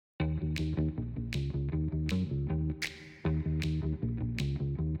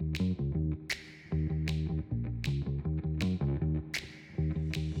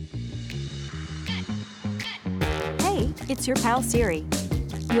It's your pal Siri.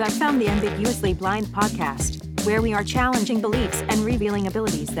 You have found the Ambiguously Blind podcast, where we are challenging beliefs and revealing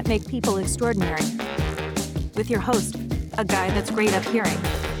abilities that make people extraordinary. With your host, a guy that's great at hearing,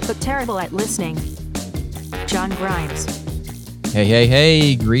 but terrible at listening, John Grimes.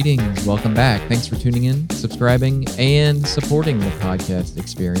 Hey, greetings. Welcome back. Thanks for tuning in, subscribing, and supporting the podcast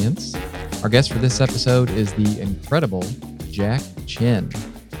experience. Our guest for this episode is the incredible Jack Chen.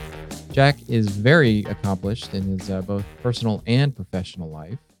 Jack is very accomplished in his both personal and professional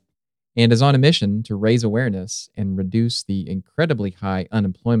life, and is on a mission to raise awareness and reduce the incredibly high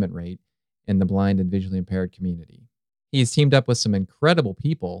unemployment rate in the blind and visually impaired community. He has teamed up with some incredible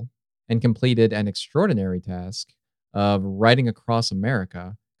people and completed an extraordinary task of riding across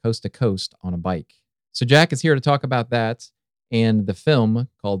America, coast to coast, on a bike. So Jack is here to talk about that and the film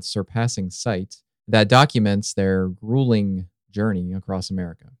called Surpassing Sight that documents their grueling journey across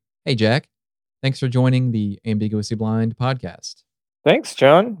America. Hey, Jack. Thanks for joining the Ambiguously Blind podcast. Thanks,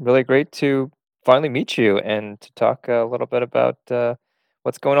 John. Really great to finally meet you and to talk a little bit about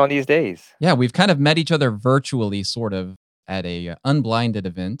what's going on these days. Yeah, we've kind of met each other virtually, sort of, at a unblinded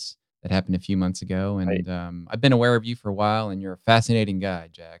event that happened a few months ago. Right. And I've been aware of you for a while, and you're a fascinating guy,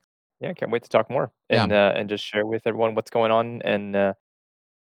 Jack. Yeah, can't wait to talk more Yeah. and just share with everyone what's going on and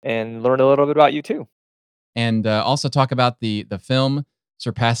learn a little bit about you too. And also talk about the film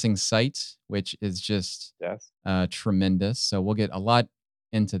Surpassing Sight, which is just Yes. tremendous. So we'll get a lot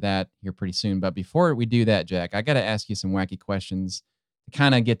into that here pretty soon. But before we do that, Jack, I got to ask you some wacky questions to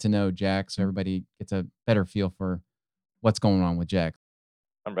kind of get to know Jack so everybody gets a better feel for what's going on with Jack.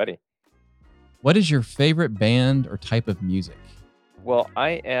 I'm ready. What is your favorite band or type of music? Well,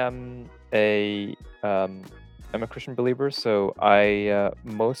 I'm a Christian believer, so I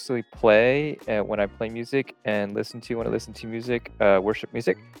mostly play when I play music and when I listen to music, worship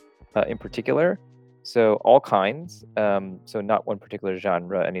music in particular. So all kinds. So not one particular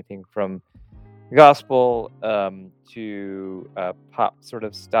genre, anything from gospel to pop sort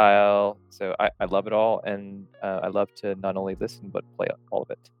of style. So I love it all, and I love to not only listen but play all of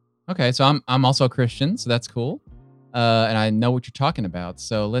it. Okay, so I'm also a Christian, so that's cool. And I know what you're talking about.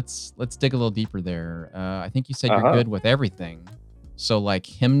 So let's dig a little deeper there. I think you said you're Uh-huh. good with everything. So like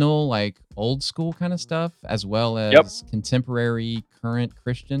hymnal, like old school kind of stuff, as well Yep. as contemporary, current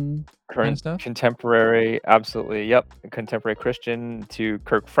Christian kind of Current stuff. contemporary, absolutely. Yep. Contemporary Christian to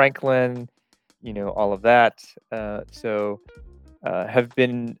Kirk Franklin, all of that. Have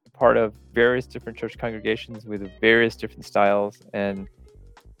been part of various different church congregations with various different styles, and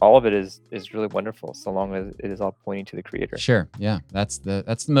all of it is really wonderful, so long as it is all pointing to the Creator. Sure, yeah, that's the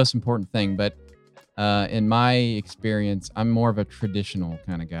most important thing. But in my experience, I'm more of a traditional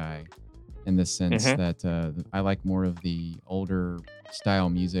kind of guy, in the sense Hmm. that I like more of the older style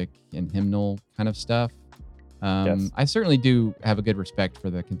music and hymnal kind of stuff. Yes. I certainly do have a good respect for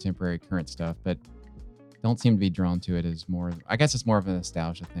the contemporary current stuff, but don't seem to be drawn to it as more. I guess it's more of a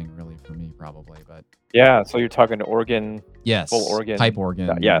nostalgia thing, really, for me, probably. But Yeah. So you're talking organ, full yes, pipe organ.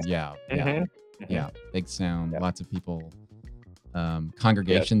 organ, Yes. yeah, Hmm. Hmm. yeah, big sound, Yeah. lots of people, Yes.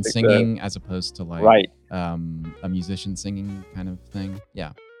 congregation It's singing as opposed to like right. a musician singing kind of thing.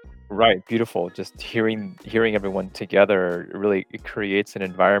 Yeah, Right. Beautiful. Just hearing everyone together really it creates an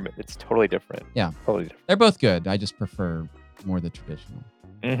environment. It's totally different. yeah, Totally different. they're both good. I just prefer more the traditional.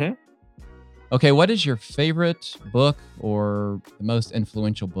 Hmm. Okay, what is your favorite book or the most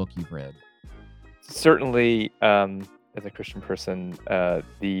influential book you've read? Certainly, as a Christian person,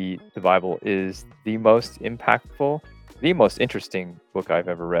 the Bible is the most impactful, the most interesting book I've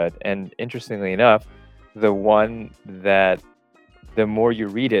ever read, and interestingly enough, the one that the more you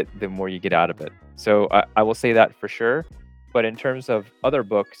read it, the more you get out of it. So I will say that for sure. But in terms of other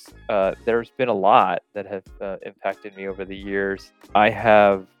books, there's been a lot that have impacted me over the years. I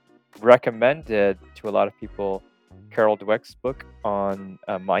have recommended to a lot of people Carol Dweck's book on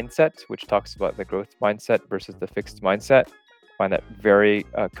mindset, which talks about the growth mindset versus the fixed mindset. I find that very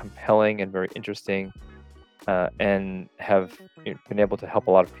compelling and very interesting, and have been able to help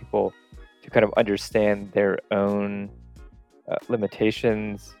a lot of people to kind of understand their own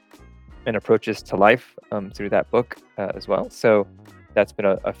limitations and approaches to life through that book as well. So that's been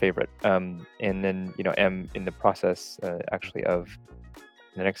a favorite. And then, am in the process actually of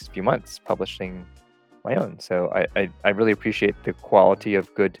in the next few months publishing my own. So I really appreciate the quality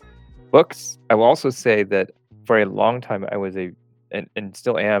of good books. I will also say that for a long time I was and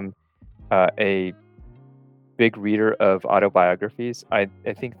still am a big reader of autobiographies. I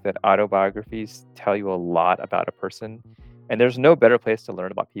think that autobiographies tell you a lot about a person, and there's no better place to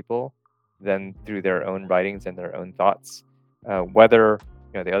learn about people than through their own writings and their own thoughts. Whether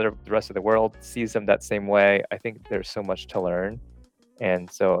the rest of the world sees them that same way. I think there's so much to learn, and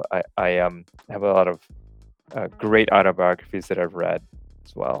so I have a lot of great autobiographies that I've read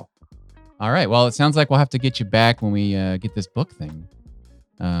as well. All right. Well, it sounds like we'll have to get you back when we get this book thing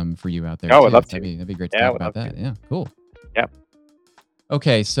for you out there Oh, too. I'd love to. That'd be great to Yeah, I talk would about love that. to. Yeah, cool. Yeah.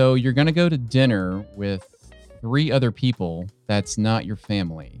 Okay, so you're gonna go to dinner with 3 other people that's not your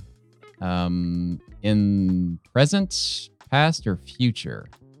family. In present, past, or future.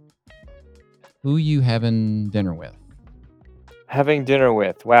 Who you having dinner with? Having dinner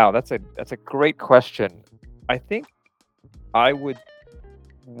with. Wow, that's a great question. I think I would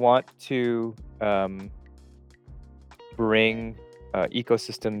want to bring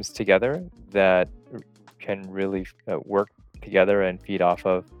ecosystems together that can really work together and feed off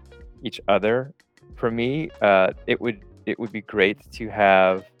of each other. For me, it would be great to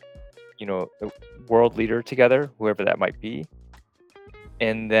have a world leader together, whoever that might be,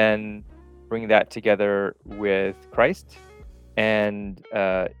 and then bring that together with Christ, and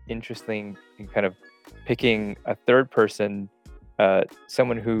interesting in kind of picking a third person,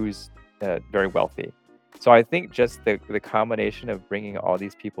 someone who's very wealthy. So I think just the combination of bringing all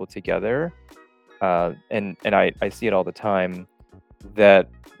these people together, and I see it all the time, that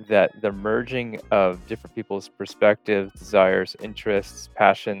the merging of different people's perspectives, desires, interests,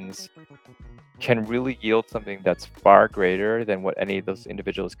 passions can really yield something that's far greater than what any of those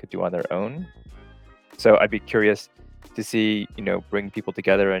individuals could do on their own. So I'd be curious to see, bring people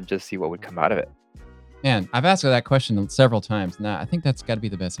together and just see what would come out of it. Man, I've asked her that question several times. Now, I think that's got to be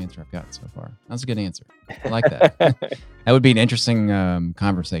the best answer I've gotten so far. That's a good answer. I like that. That would be an interesting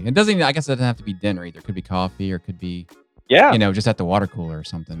conversation. It doesn't even, I guess it doesn't have to be dinner either. It could be coffee or it could be, Yeah, just at the water cooler or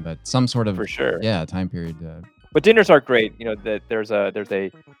something, but some sort of, for sure. yeah, time period. But dinners are great. That there's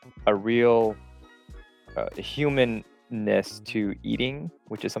a real humanness to eating,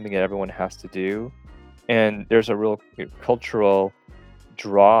 which is something that everyone has to do, and there's a real cultural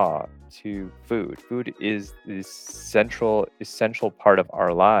draw to food. Food is this essential part of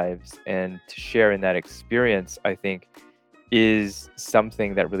our lives, and to share in that experience, I think, is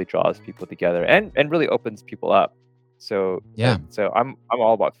something that really draws people together and really opens people up. So Yeah. so I'm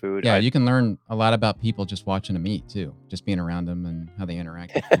all about food. Yeah, you can learn a lot about people just watching them eat too, just being around them and how they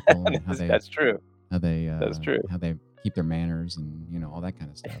interact with people and That's true. how they That's true. how they keep their manners and all that kind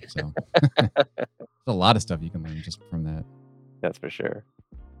of stuff. So there's a lot of stuff you can learn just from that. That's for sure.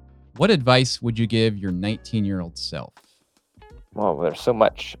 What advice would you give your 19-year-old self? Well, there's so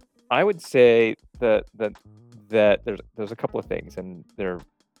much. I would say that there's a couple of things, and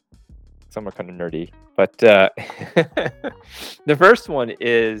some are kind of nerdy, but the first one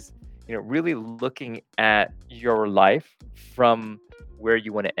is really looking at your life from where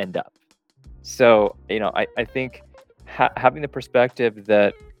you want to end up. So I think having the perspective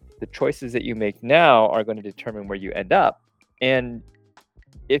that the choices that you make now are going to determine where you end up, and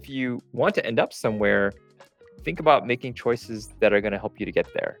if you want to end up somewhere, think about making choices that are going to help you to get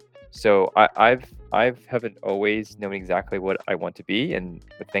there. So I haven't always known exactly what I want to be, and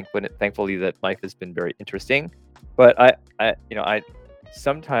thankfully that life has been very interesting. But I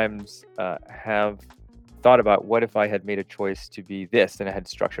sometimes have thought about, what if I had made a choice to be this and I had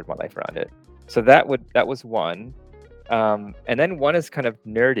structured my life around it. So that was one. And then one is kind of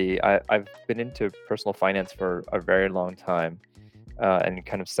nerdy. I've been into personal finance for a very long time, and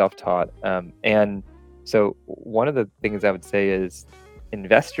kind of self-taught. And so one of the things I would say is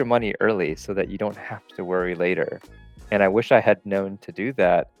invest your money early so that you don't have to worry later. And I wish I had known to do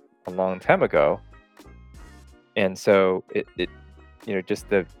that a long time ago. And so just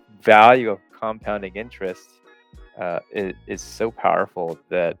the value of compounding interest is so powerful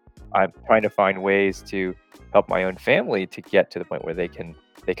that I'm trying to find ways to help my own family to get to the point where they can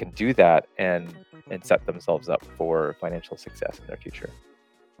do that and set themselves up for financial success in their future.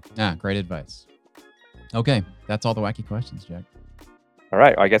 Great advice. Okay, that's all the wacky questions, Jack. All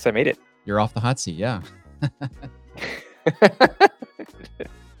right, I guess I made it. You're off the hot seat, yeah.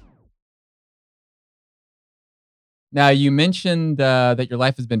 Now, you mentioned that your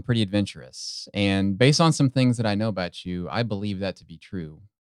life has been pretty adventurous, and based on some things that I know about you, I believe that to be true.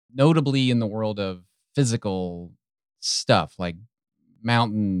 Notably in the world of physical stuff like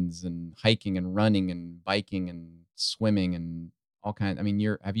mountains and hiking and running and biking and swimming and all kinds. I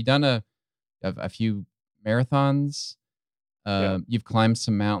mean, have you done a few marathons? Yeah. You've climbed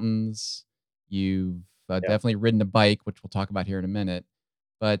some mountains. You've Yeah. definitely ridden a bike, which we'll talk about here in a minute.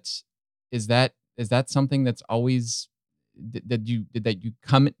 But is that something that's always did you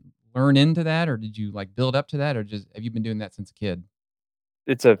come learn into that, or did you like build up to that, or just have you been doing that since a kid?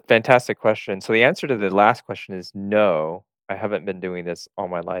 It's a fantastic question. So the answer to the last question is no. I haven't been doing this all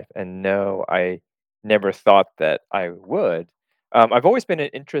my life, and no, I never thought that I would. I've always been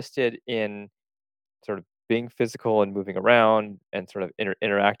interested in sort of being physical and moving around and sort of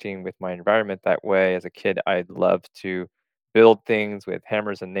interacting with my environment that way. As a kid, I loved to build things with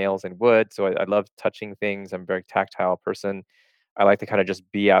hammers and nails and wood. So I love touching things. I'm a very tactile person. I like to kind of just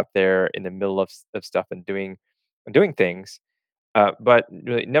be out there in the middle of stuff and doing things. But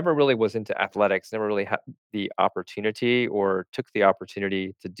really, never really was into athletics. Never really had the opportunity or took the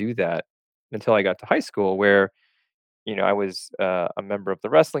opportunity to do that until I got to high school, where I was a member of the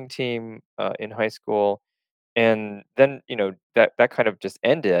wrestling team in high school, and then, that kind of just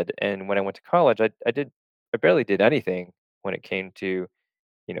ended, and when I went to college, I barely did anything when it came to,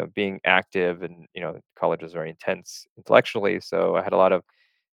 being active, and, college was very intense intellectually, so I had a lot of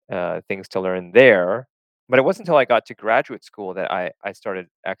things to learn there. But it wasn't until I got to graduate school that I started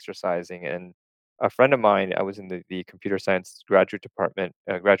exercising. And a friend of mine, I was in the computer science graduate department,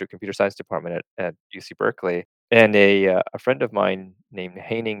 graduate computer science department at UC Berkeley. And a friend of mine named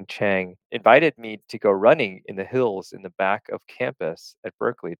Haining Chang invited me to go running in the hills in the back of campus at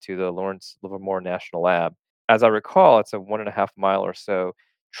Berkeley to the Lawrence Livermore National Lab. As I recall, it's a 1.5 mile or so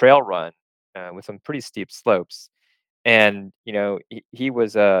trail run with some pretty steep slopes. And, he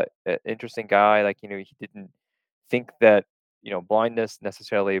was a interesting guy, like, he didn't think that, blindness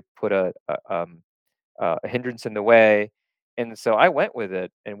necessarily put a hindrance in the way, and so I went with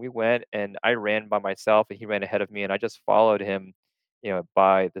it, and we went, and I ran by myself, and he ran ahead of me, and I just followed him,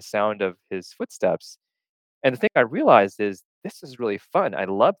 by the sound of his footsteps, and the thing I realized is, this is really fun, I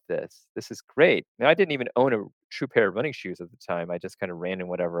love this, this is great. Now, I didn't even own a true pair of running shoes at the time, I just kinda ran in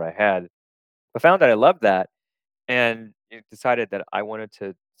whatever I had, but found that I loved that, and decided that I wanted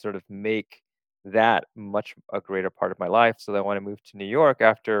to sort of make that much a greater part of my life. So that when I moved to New York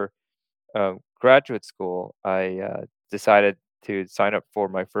after graduate school, I decided to sign up for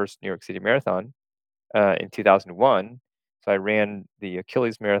my first New York City Marathon in 2001. So I ran the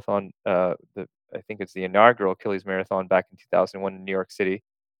Achilles Marathon. I think it's the inaugural Achilles Marathon back in 2001 in New York City.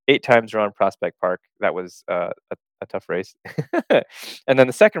 8 times around Prospect Park. That was a tough race. And then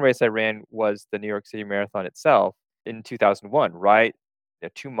the second race I ran was the New York City Marathon itself in 2001, right,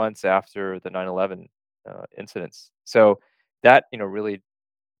 2 months after the 9/11 incidents. So that really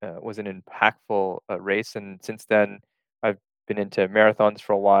was an impactful race, and since then I've been into marathons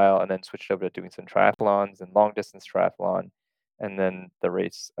for a while, and then switched over to doing some triathlons and long distance triathlon, and then the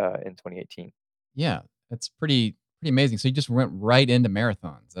race in 2018. Yeah, that's pretty amazing. So you just went right into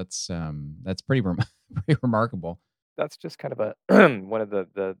marathons. That's pretty pretty remarkable. That's just kind of a one of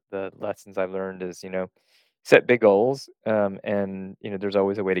the lessons I've learned is, set big goals, and there's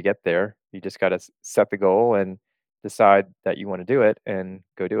always a way to get there. You just got to set the goal and decide that you want to do it and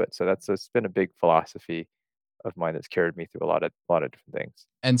go do it. So it's been a big philosophy of mine that's carried me through a lot of different things.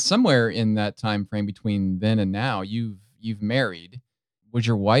 And somewhere in that time frame between then and now, you've married. Was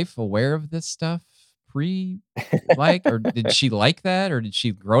your wife aware of this stuff or did she like that, or did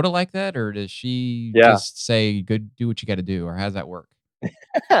she grow to like that, or does she Yeah. just say, "Good, do what you got to do," or how's that work?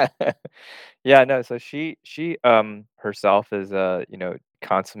 Yeah, no, so she herself is a,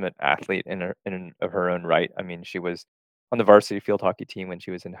 consummate athlete of her own right. I mean, she was on the varsity field hockey team when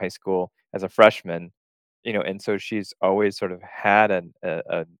she was in high school as a freshman, and so she's always sort of had an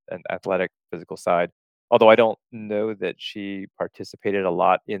athletic physical side. Although I don't know that she participated a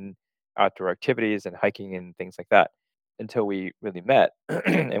lot in outdoor activities and hiking and things like that until we really met.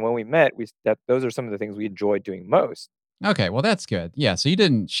 And when we met, we that those are some of the things we enjoyed doing most. Okay, well, that's good. Yeah, so you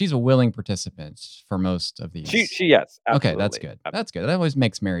didn't she's a willing participant for most of these. Yes, Okay, that's absolutely. good. That's good. That always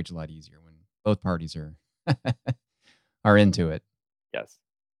makes marriage a lot easier when both parties are are into it. Yes.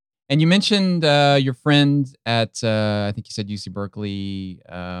 And you mentioned, your friend at, I think you said UC Berkeley,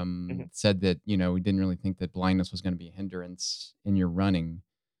 Mhm. said that, we didn't really think that blindness was gonna be a hindrance in your running,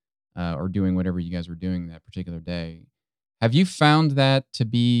 or doing whatever you guys were doing that particular day. Have you found that to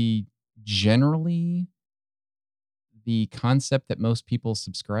be generally the concept that most people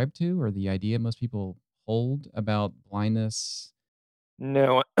subscribe to, or the idea most people hold about blindness?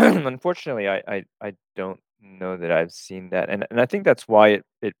 No, unfortunately, I don't know that I've seen that, and I think that's why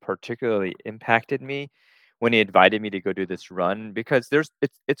it particularly impacted me when he invited me to go do this run, because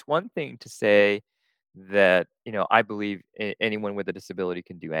it's one thing to say that, I believe anyone with a disability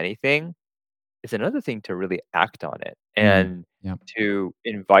can do anything. It's another thing to really act on it Mm, and yep. to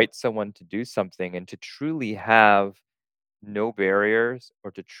invite someone to do something and to truly have no barriers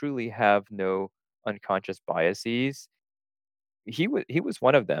or to truly have no unconscious biases. He was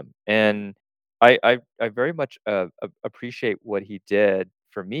one of them, and I very much appreciate what he did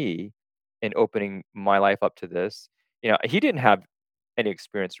for me in opening my life up to this. he didn't have any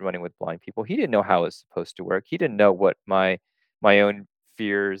experience running with blind people. He didn't know how it was supposed to work. He didn't know what my own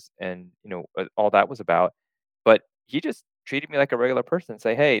fears and all that was about. But he just treated me like a regular person and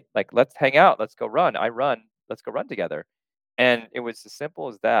say, "Hey, like let's hang out, let's go run. I run, let's go run together." And it was as simple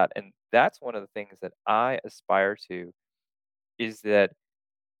as that. And that's one of the things that I aspire to is that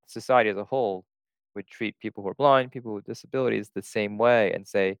society as a whole would treat people who are blind, people with disabilities the same way and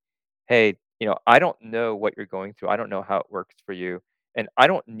say, "Hey, I don't know what you're going through. I don't know how it works for you, and I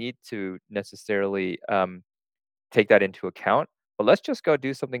don't need to necessarily take that into account. But let's just go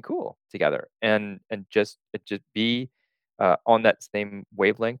do something cool together, and just be on that same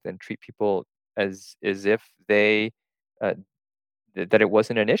wavelength and treat people as if they uh, that it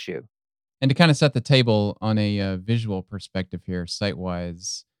wasn't an issue." And to kind of set the table on a visual perspective here, sight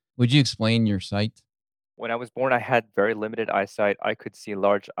wise, would you explain your sight? When I was born, I had very limited eyesight. I could see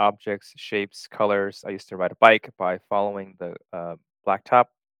large objects, shapes, colors. I used to ride a bike by following the blacktop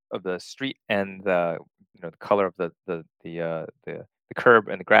of the street and the color of the curb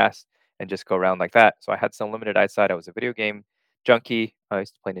and the grass, and just go around like that. So I had some limited eyesight. I was a video game junkie. I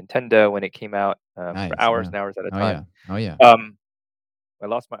used to play Nintendo when it came out for Nice. hours Yeah. and hours at a Oh, time. yeah. Oh, yeah. Um, I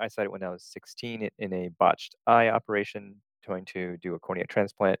lost my eyesight when I was 16 in a botched eye operation, going to do a cornea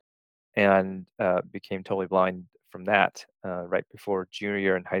transplant and became totally blind from that right before junior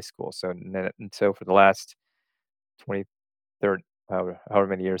year in high school. So for the last 20, 30, however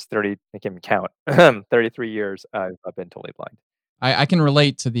many years, 30, I can't even count, 33 years, I've been totally blind. I can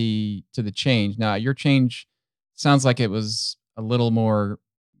relate to the change. Now, your change sounds like it was a little more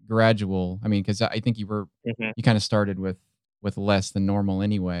gradual. I mean, because I think Hmm. you kind of started with less than normal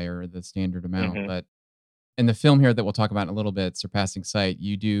anyway, or the standard amount. Hmm. But in the film here that we'll talk about in a little bit, Surpassing Sight,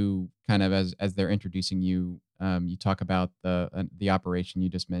 you do kind of as they're introducing you, you talk about the operation you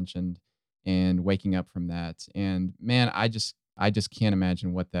just mentioned and waking up from that. And man, I just can't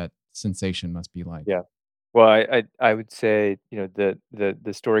imagine what that sensation must be like. Yeah. Well, I would say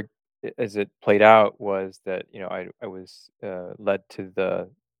the story as it played out was that I was led to the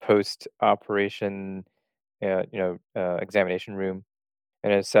post operation examination room,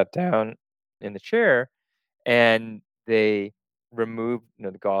 and I sat down in the chair, and they removed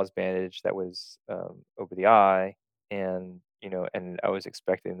the gauze bandage that was over the eye, and I was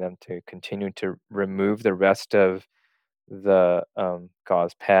expecting them to continue to remove the rest of the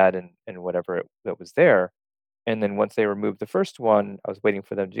gauze pad and whatever that was there. And then once they removed the first one, I was waiting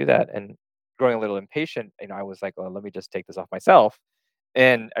for them to do that, and growing a little impatient, I was like, "Well, let me just take this off myself."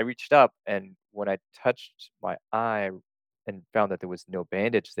 And I reached up, and when I touched my eye and found that there was no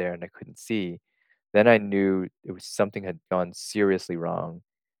bandage there and I couldn't see, then I knew it was something had gone seriously wrong.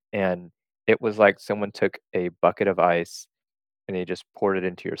 And it was like someone took a bucket of ice and they just poured it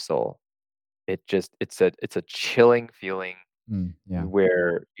into your soul. It's a chilling feeling Mm, yeah.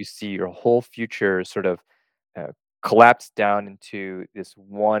 where you see your whole future sort of uh, collapse down into this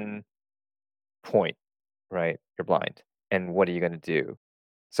one point, right? You're blind. And what are you going to do?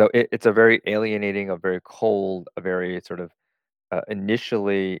 So it's a very alienating, a very cold, a very sort of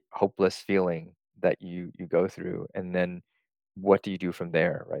initially hopeless feeling that you go through, and then what do you do from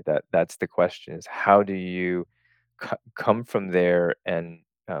there, right? That's the question: is how do you come from there and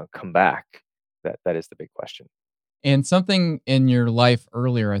come back? That is the big question. And something in your life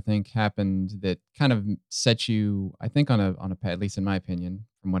earlier, I think, happened that kind of set you, I think, on a path, at least in my opinion,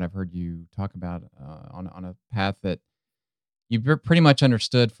 from what I've heard you talk about, on a path that you've pretty much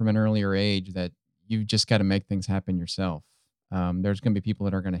understood from an earlier age that you've just got to make things happen yourself. There's going to be people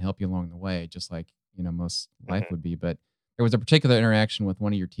that are going to help you along the way, just like most life Hmm. would be. But there was a particular interaction with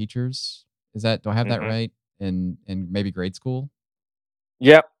one of your teachers. Do I have that Hmm. right? In maybe grade school.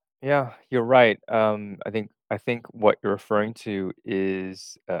 Yep. Yeah, you're right. I think what you're referring to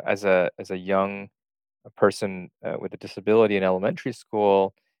is as a young person with a disability in elementary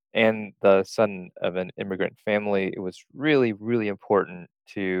school and the son of an immigrant family, it was really, really important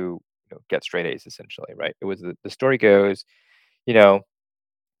to get straight A's essentially, right? It was the story goes, you know,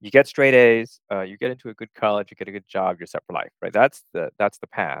 you get straight A's, you get into a good college, you get a good job, you're set for life, right? That's the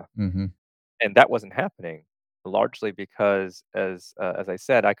path, Mm-hmm. and that wasn't happening, largely because as I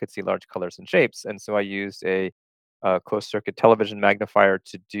said, I could see large colors and shapes, and so I used a closed circuit television magnifier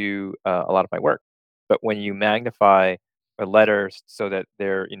to do a lot of my work. But when you magnify a letters so that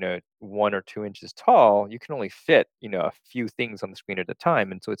they're 1 or 2 inches tall, you can only fit a few things on the screen at a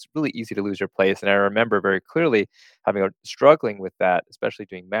time, and so it's really easy to lose your place. And I remember very clearly struggling with that, especially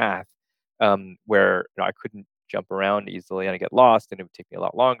doing math, where I couldn't jump around easily and I get lost and it would take me a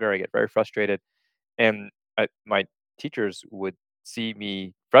lot longer. I get very frustrated. And my teachers would see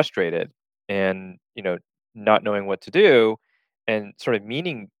me frustrated and, not knowing what to do and sort of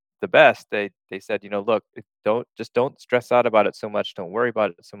meaning the best, they said, look, don't stress out about it so much, don't worry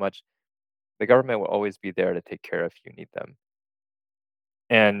about it so much. The government will always be there to take care if you need them.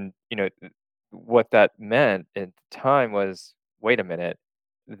 And what that meant at the time was, wait a minute,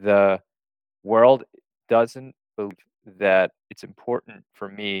 the world doesn't believe that it's important for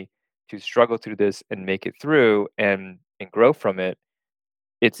me to struggle through this and make it through and grow from it.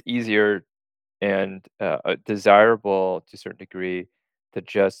 It's easier and desirable to a certain degree to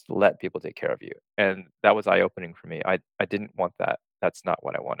just let people take care of you. And that was eye opening for me. I didn't want that. That's not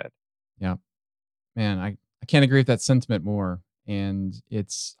what I wanted. Yeah. Man, I can't agree with that sentiment more. And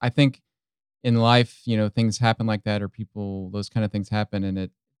it's I think in life, things happen like that or people those kind of things happen and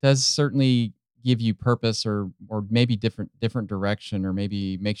it does certainly give you purpose or maybe different direction or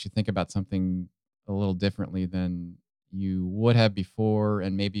maybe makes you think about something a little differently than you would have before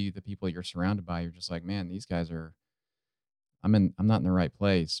and maybe the people you're surrounded by you're just like, "Man, these guys are I'm not in the right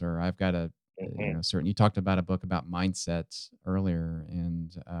place or I've got a Hmm. certain you talked about a book about mindsets earlier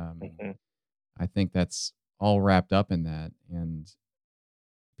and Hmm. I think that's all wrapped up in that and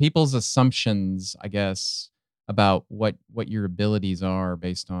people's assumptions, I guess, about what your abilities are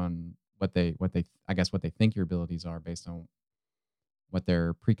based on what they I guess what they think your abilities are based on what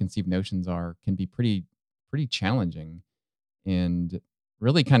their preconceived notions are can be pretty challenging and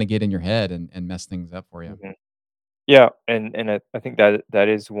really kind of get in your head and mess things up for you. Hmm. Yeah, and I think that that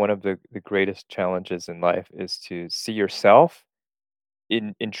is one of the greatest challenges in life is to see yourself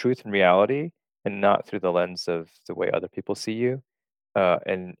in truth and reality and not through the lens of the way other people see you,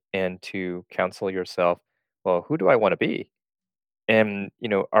 and to counsel yourself, well, who do I want to be? And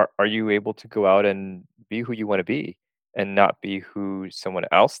are you able to go out and be who you want to be and not be who someone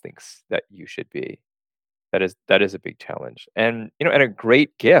else thinks that you should be? That is a big challenge. And and a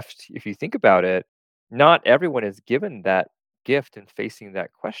great gift if you think about it. Not everyone is given that gift and facing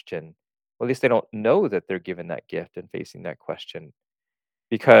that question. Or at least they don't know that they're given that gift and facing that question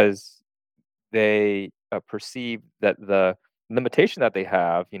because they perceive that the limitation that they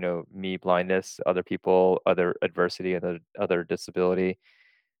have, me, blindness, other people, other adversity, and other disability,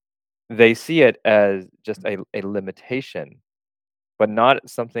 they see it as just a limitation, but not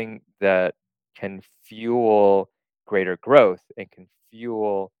something that can fuel greater growth and can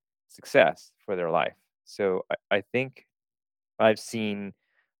fuel success for their life. So I think I've seen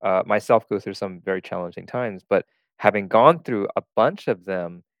myself go through some very challenging times, but having gone through a bunch of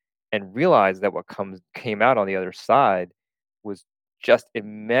them and realized that what comes came out on the other side was just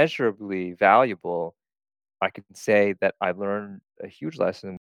immeasurably valuable, I can say that I learned a huge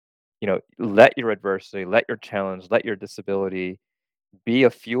lesson. Let your adversity, let your challenge, let your disability be a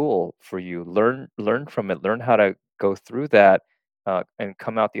fuel for you. Learn from it. Learn how to go through that and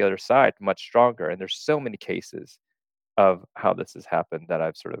come out the other side much stronger. And there's so many cases of how this has happened that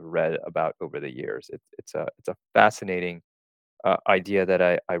I've sort of read about over the years. It's a fascinating idea that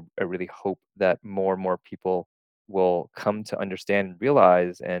I really hope that more and more people will come to understand and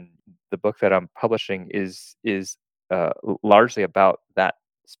realize. And the book that I'm publishing is largely about that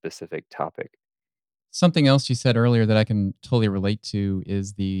specific topic. Something else you said earlier that I can totally relate to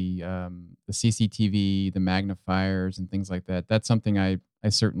is the CCTV, the magnifiers, and things like that. That's something I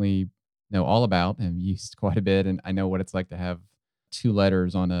certainly know all about and used quite a bit, and I know what it's like to have two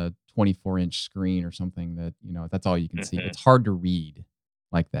letters on a 24-inch screen or something that that's all you can see. Hmm. It's hard to read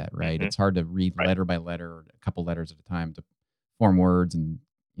like that, right? Hmm. It's hard to read Right. letter by letter or a couple letters at a time to form words and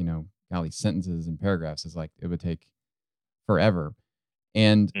golly, sentences and paragraphs is like it would take forever.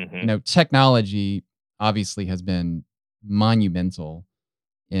 And, Hmm. technology obviously has been monumental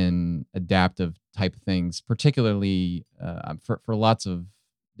in adaptive type things, particularly for lots of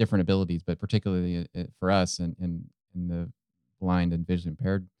different abilities, but particularly for us in the blind and vision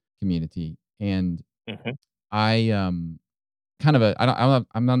impaired community. And Hmm. I kind of a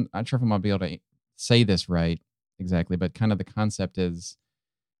I'm not sure if I'm gonna be able to say this right exactly, but kind of the concept is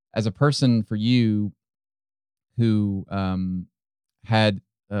as a person for you who had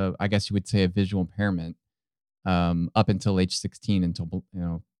I guess you would say a visual impairment up until age 16 until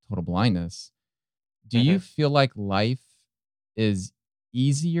total blindness. Do you Hmm. feel like life is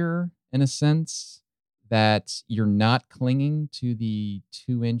easier in a sense that you're not clinging to the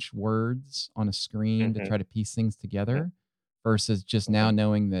 2-inch words on a screen to Hmm. try to piece things together versus just now Hmm.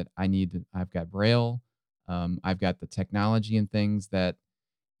 knowing that I've got braille, I've got the technology and things that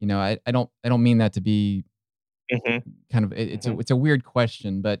I don't mean that to be Hmm. kind of Hmm. it's a weird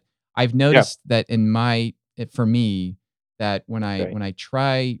question, but I've Yeah. noticed that for me that when I Right. when I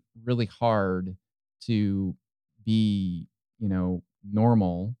try really hard to be,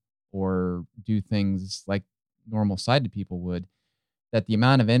 normal or do things like normal sighted people would, that the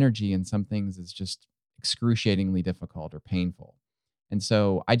amount of energy in some things is just excruciatingly difficult or painful. And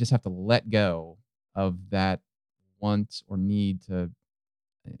so I just have to let go of that want or need to,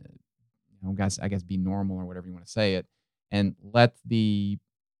 I guess be normal or whatever you want to say it, and let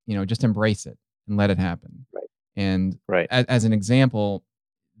just embrace it and let it happen. Right. And Right. as an example,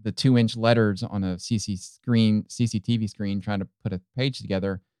 the 2-inch letters on a CCTV screen, trying to put a page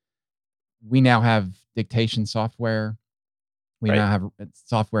together, we now have dictation software. We Right. now have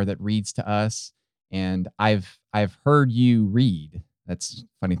software that reads to us, and I've heard you read. That's a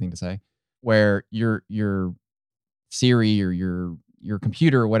funny thing to say, where your Siri or your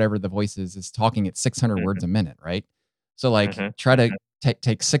computer or whatever the voice is talking at 600 Mhm. words a minute, right? So, like, Mhm. try to Mhm.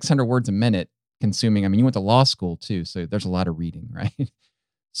 take 600 words a minute consuming. I mean, you went to law school too, so there's a lot of reading, right?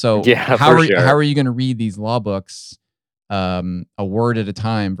 So, Yeah, how for are how sure. are you gonna read these law books, a word at a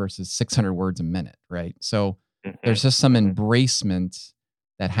time versus 600 words a minute, right? So, there's Mhm. just some Mhm. embracement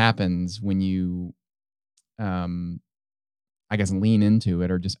that happens when you, um, I guess, lean into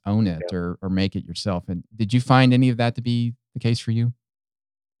it or just own it Yeah. or make it yourself. And did you find any of that to be the case for you?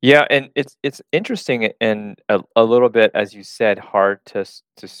 Yeah, and it's interesting and a little bit, as you said, hard to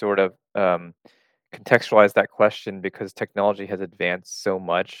sort of contextualize that question because technology has advanced so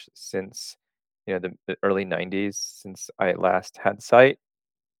much since the early '90s, since I last had sight.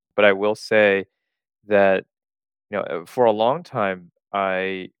 But I will say that for a long time,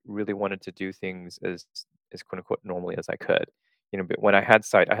 I really wanted to do things as quote unquote normally as I could. But when I had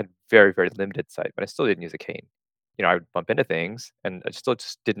sight, I had very, very limited sight, but I still didn't use a cane. I would bump into things and I still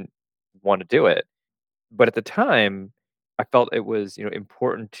just didn't want to do it. But at the time, I felt it was,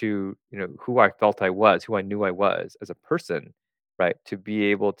 important to, who I felt I was, who I knew I was as a person, right? To be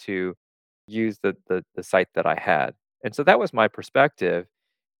able to use the sight that I had. And so that was my perspective.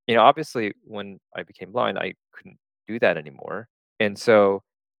 Obviously, when I became blind, I couldn't do that anymore, and so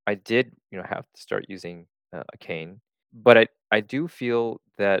I did, have to start using a cane. But I do feel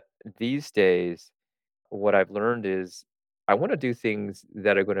that these days, what I've learned is I want to do things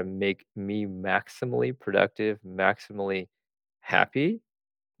that are going to make me maximally productive, maximally happy,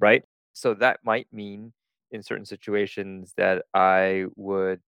 right? So that might mean in certain situations that I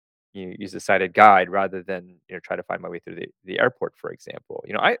would use a sighted guide rather than try to find my way through the airport, for example.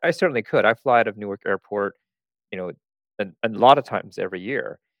 I certainly could. I fly out of Newark Airport, you know, a lot of times every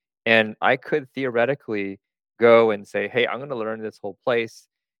year, and I could theoretically go and say, "Hey, I'm going to learn this whole place.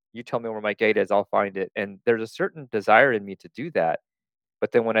 You tell me where my gate is, I'll find it." And there's a certain desire in me to do that.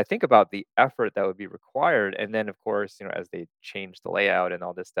 But then when I think about the effort that would be required, and then of course, as they change the layout and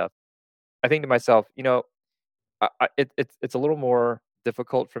all this stuff, I think to myself, it's a little more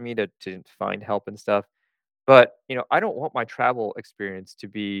difficult for me to find help and stuff. But I don't want my travel experience to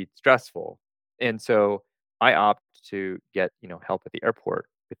be stressful, and so I opt to get help at the airport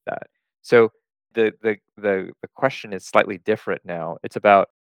with that. So the question is slightly different now. It's about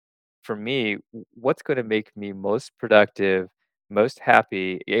for me, what's going to make me most productive, most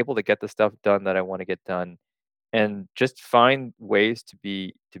happy, able to get the stuff done that I want to get done, and just find ways to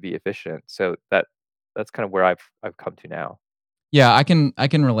be efficient. So that's kind of where I've come to now. Yeah, I can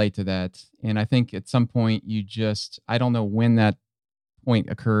relate to that. And I think at some point I don't know when that point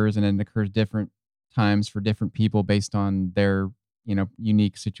occurs, and it occurs different times for different people based on their,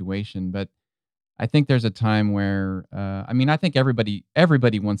 unique situation. But I think there's a time where, I mean, I think everybody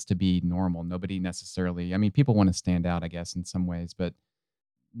wants to be normal. Nobody necessarily. I mean, people want to stand out, I guess, in some ways, but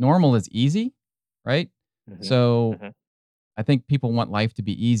normal is easy, right? Hmm. So Hmm. I think people want life to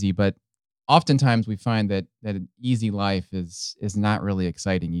be easy, but oftentimes we find that an easy life is not really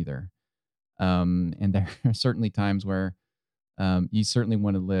exciting either. And there are certainly times where, you certainly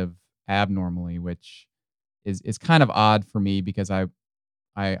want to live abnormally, which is kind of odd for me because I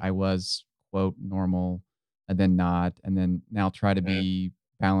was quote normal and then not, and then now try to Hmm. be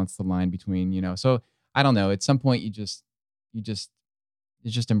balance the line between, so I don't know. At some point you just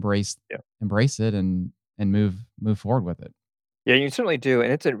embrace it and move forward with it. Yeah, you certainly do,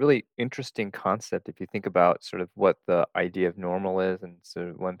 and it's a really interesting concept if you think about sort of what the idea of normal is. And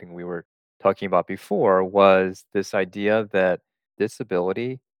so, one thing we were talking about before was this idea that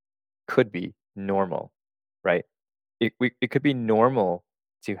disability could be normal, right? It could be normal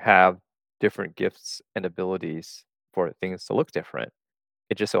to have different gifts and abilities for things to look different.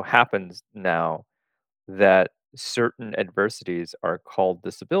 It just so happens now that certain adversities are called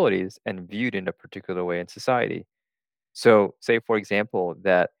disabilities and viewed in a particular way in society. So, say for example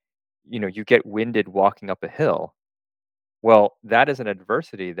that you get winded walking up a hill. Well, that is an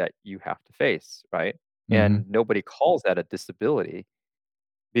adversity that you have to face, right? Mhm. And nobody calls that a disability.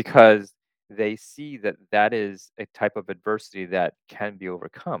 because they see that that is a type of adversity that can be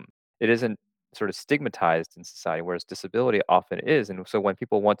overcome. It isn't sort of stigmatized in society, whereas disability often is. And so when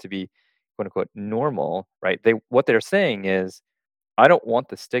people want to be quote unquote normal, right? They what they're saying is, I don't want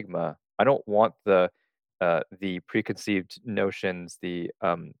the stigma. I don't want the preconceived notions, the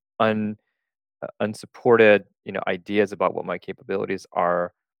unsupported ideas about what my capabilities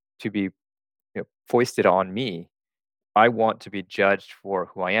are to be foisted on me. I want to be judged for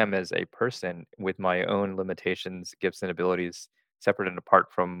who I am as a person with my own limitations, gifts, and abilities, separate and apart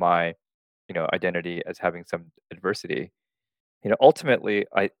from my, identity as having some adversity. Ultimately,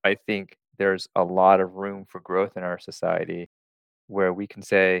 I think there's a lot of room for growth in our society where we can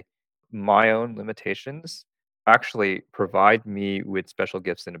say, my own limitations actually provide me with special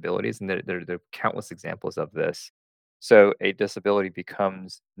gifts and abilities, and there are countless examples of this. So a disability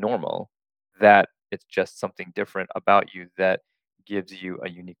becomes normal, that it's just something different about you that gives you a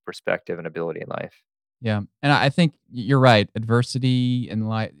unique perspective and ability in life. Yeah, and I think you're right. Adversity in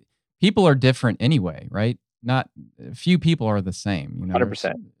life, people are different anyway, right? Not few people are the same. There's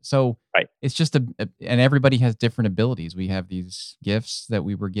 100%. so Right. it's just and everybody has different abilities. We have these gifts that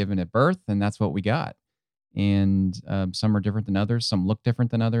we were given at birth, and that's what we got. And some are different than others. Some look different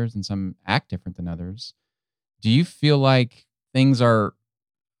than others, and some act different than others. Do you feel like things are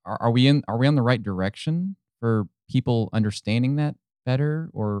we on the right direction for people understanding that better,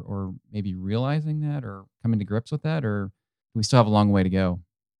 or maybe realizing that or coming to grips with that, or do we still have a long way to go?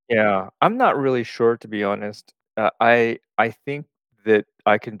 Yeah, I'm not really sure, to be honest. I think that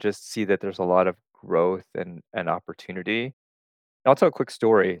I can just see that there's a lot of growth and opportunity. I'll tell a quick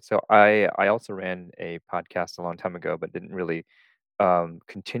story. So I also ran a podcast a long time ago, but didn't really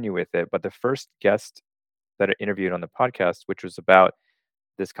continue with it. But the first guest that I interviewed on the podcast, which was about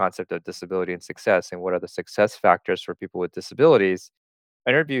this concept of disability and success and what are the success factors for people with disabilities,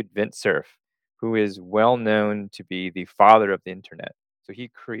 I interviewed Vint Cerf, who is well known to be the father of the internet. So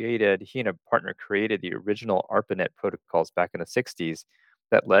he and a partner created the original ARPANET protocols back in the 60s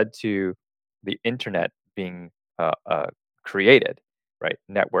that led to the internet being created, right?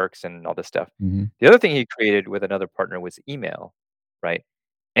 Networks and all this stuff. Mhm. The other thing he created with another partner was email, right?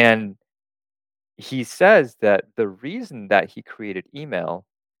 And he says that the reason that he created email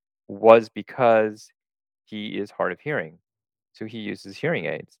was because he is hard of hearing. So he uses hearing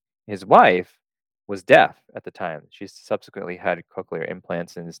aids. His wife was deaf at the time. She subsequently had cochlear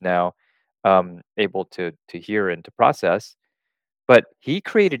implants and is now able to hear and to process. But he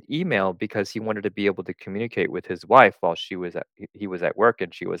created email because he wanted to be able to communicate with his wife while he was at work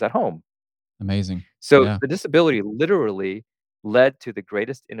and she was at home. Amazing. So Yeah, the disability literally led to the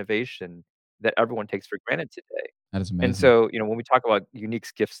greatest innovation that everyone takes for granted today. that is And amazing. so, when we talk about unique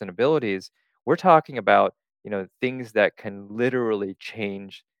gifts and abilities, we're talking about, things that can literally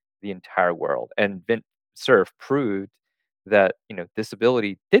change the entire world. And Vint Cerf proved that,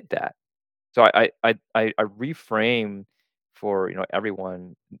 disability did that. So I reframe for,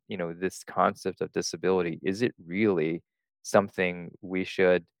 everyone, this concept of disability. Is it really something we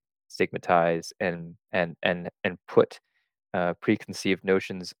should stigmatize and put preconceived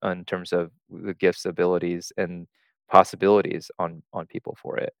notions in terms of the gifts, abilities, and possibilities on people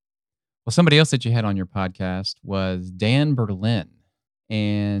for it? Well, somebody else that you had on your podcast was Dan Berlin,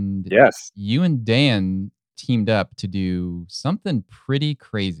 and Yes. you and Dan teamed up to do something pretty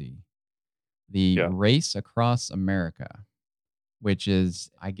crazy, the Yeah. Race Across America. Which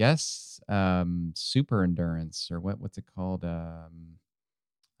is, I guess, super endurance, or what's it called? I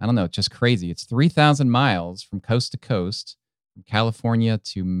don't know, it's just crazy. It's 3,000 miles from coast to coast, from California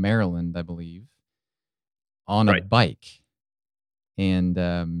to Maryland, I believe, on a Right. bike. And,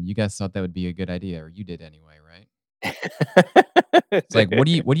 you guys thought that would be a good idea, or you did anyway, right? It's like, what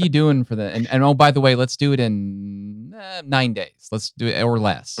are you doing for the and oh, by the way, let's do it in, 9 days. Let's do it or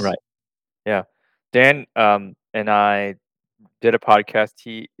less. Right. Yeah. Dan and I did a podcast.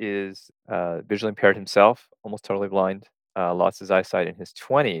 He is visually impaired himself, almost totally blind, lost his eyesight in his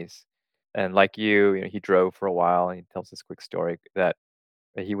 20s. And like he drove for a while. And he tells this quick story that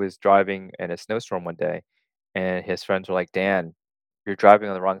he was driving in a snowstorm one day, and his friends were like, "Dan, you're driving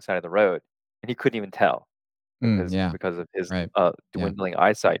on the wrong side of the road." And he couldn't even tell Yeah, because of his right. Yeah. dwindling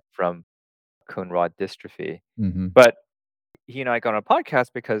eyesight from cone rod dystrophy. Mhm. But he and I got on a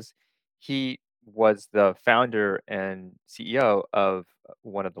podcast because he was the founder and CEO of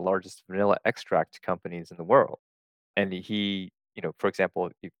one of the largest vanilla extract companies in the world. And he, for example,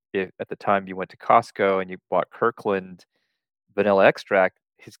 if at the time you went to Costco and you bought Kirkland vanilla extract,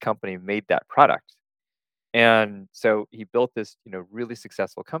 his company made that product. And so he built this, really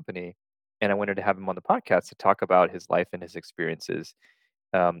successful company. And I wanted to have him on the podcast to talk about his life and his experiences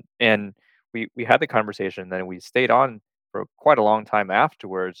And we had the conversation, and then we stayed on for quite a long time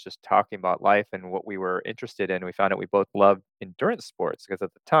afterwards, just talking about life and what we were interested in. We found out we both loved endurance sports because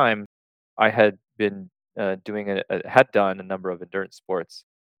at the time I had been had done a number of endurance sports,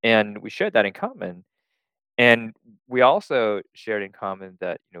 and we shared that in common. And we also shared in common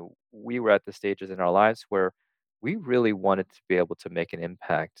that, we were at the stages in our lives where we really wanted to be able to make an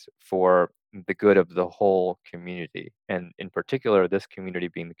impact for the good of the whole community. And in particular, this community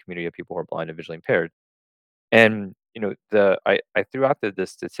being the community of people who are blind and visually impaired. And, I threw out the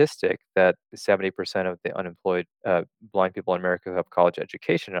statistic that 70% of the unemployed blind people in America who have college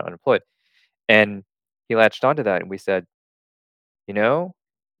education are unemployed. And he latched onto that and we said, you know,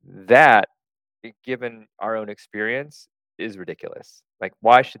 that given our own experience, is ridiculous. Like,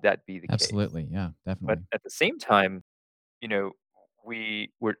 why should that be the case? Absolutely. Yeah, But definitely. at the same time, you know,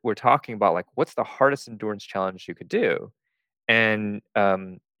 we're talking about like what's the hardest endurance challenge you could do, and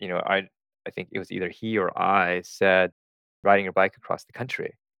I think it was either he or I said riding your bike across the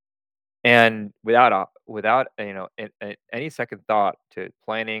country, and without any second thought to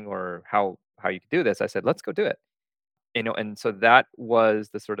planning or how you could do this, I said let's go do it. And so that was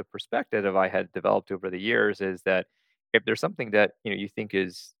the sort of perspective I had developed over the years is that if there's something that, you think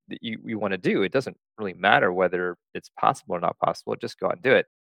is that you want to do, it doesn't really matter whether it's possible or not possible, just go out and do it.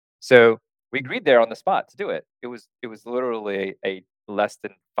 So we agreed there on the spot to do it. It was literally a less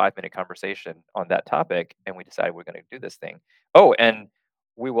than 5-minute conversation on that topic, and we decided we're going to do this thing. Oh, and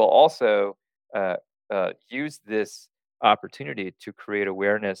we will also uh, use this opportunity to create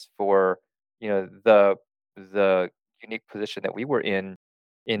awareness for the unique position that we were in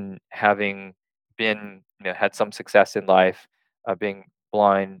having been had some success in life, being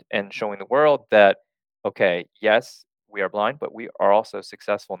blind and showing the world that okay, yes, we are blind, but we are also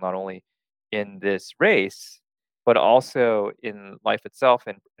successful not only in this race, but also in life itself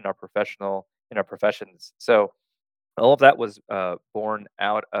and in our professions. So all of that was born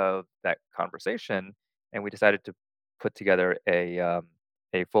out of that conversation, and we decided to put together a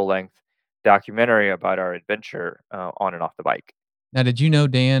full length documentary about our adventure on and off the bike. Now, did you know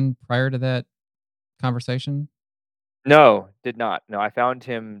Dan prior to that conversation? No, did not. No, I found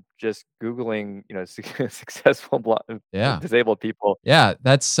him just Googling, successful Yeah. disabled people. Yeah,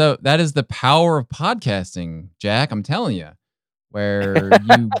 that is the power of podcasting, Jack, I'm telling you. Where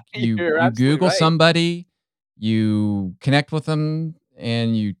You're you absolutely Google right. somebody, you connect with them,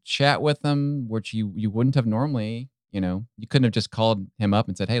 and you chat with them, which you wouldn't have normally, you couldn't have just called him up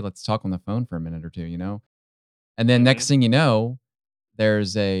and said, "Hey, let's talk on the phone for a minute or 2," you know? And then Hmm. next thing you know,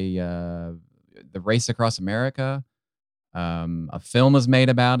 there's the race across America, a film was made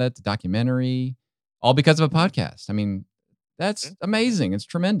about it, a documentary, all because of a Hmm. podcast. I mean, that's Hmm. amazing, it's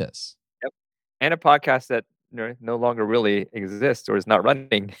tremendous. Yep. And a podcast that no longer really exists or is not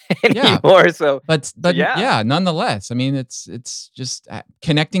running Yeah. anymore. So yeah. Yeah, nonetheless, I mean, it's just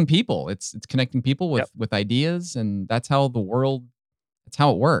connecting people. It's connecting people Yep. with ideas, and that's how it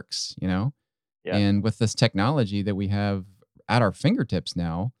works, you know? Yes. And with this technology that we have at our fingertips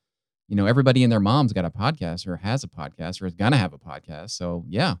now, everybody and their mom's got a podcast or has a podcast or is gonna have a podcast. So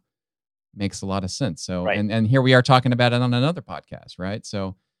yeah, makes a lot of sense. So Right. and here we are talking about it on another podcast, right?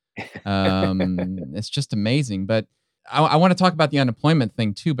 So it's just amazing. But I want to talk about the unemployment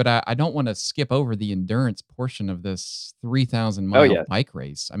thing too, but I don't want to skip over the endurance portion of this 3,000 Oh mile yes. bike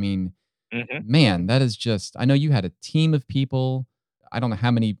race. I mean, Hmm. man, that is just, I know you had a team of people. I don't know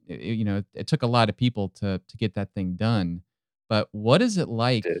how many, it took a lot of people to get that thing done. But what is it It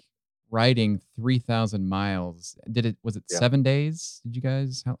like did. riding 3,000 miles? Was it Yeah. 7 days? Did you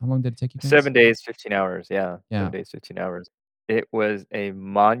guys, how long did it take you guys? 7 days, 15 hours. Yeah. Yeah. 7 days, 15 hours. It was a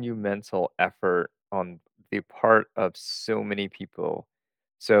monumental effort on the part of so many people.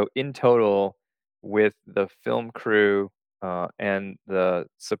 So in total, with the film crew and the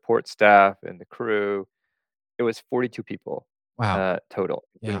support staff and the crew, it was 42 people Wow. total,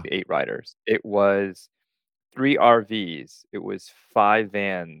 including Yeah. the 8 riders. It was 3 RVs. It was 5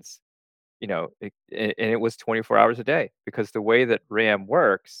 vans. And it was 24 hours a day because the way that RAM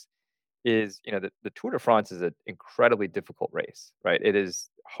works is, the Tour de France is an incredibly difficult race, right? It is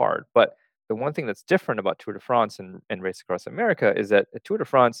hard. But the one thing that's different about Tour de France and Race Across America is that at Tour de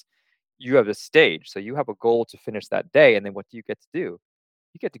France, you have a stage. So you have a goal to finish that day. And then what do you get to do?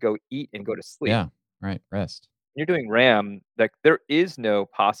 You get to go eat and go to sleep. Yeah. Right. Rest. You're doing RAM, like there is no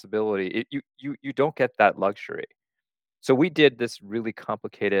possibility. You don't get that luxury. So we did this really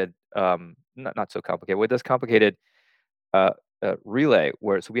complicated, not so complicated, with this complicated uh, relay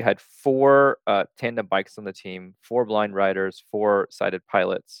where so we had 4 tandem bikes on the team, 4 blind riders, 4 sighted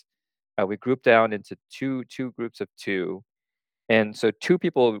pilots. We grouped down into two groups of 2, And so two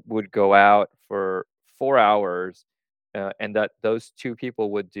people would go out for 4 hours, and that those two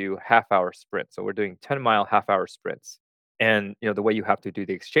people would do half-hour sprints. So we're doing 10-mile half-hour sprints. And the way you have to do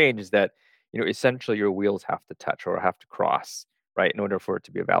the exchange is that essentially your wheels have to touch or have to cross, right, in order for it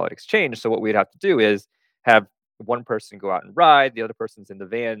to be a valid exchange. So what we'd have to do is have one person go out and ride, the other person's in the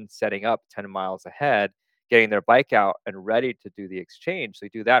van setting up 10 miles ahead, getting their bike out and ready to do the exchange. So you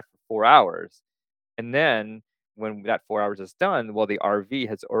do that for 4 hours. And then when that 4 hours is done, well, the RV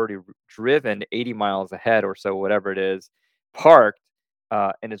has already driven 80 miles ahead or so, whatever it is, parked,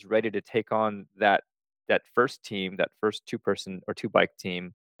 and is ready to take on that first team, that first two-person or two-bike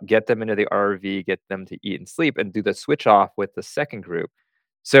team, get them into the RV, get them to eat and sleep, and do the switch off with the second group.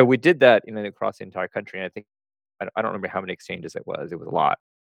 So we did that, across the entire country, and I don't remember how many exchanges it was. It was a lot,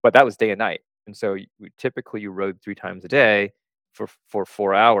 but that was day and night. And so typically you rode 3 times a day for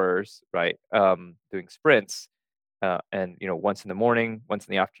 4 hours, right? Doing sprints, and once in the morning, once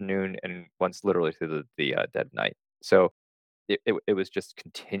in the afternoon, and once literally through the dead of night. So it was just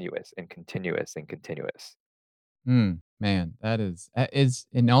continuous and continuous and continuous. Man, that is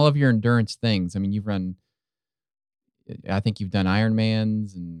in all of your endurance things. I mean, I think you've done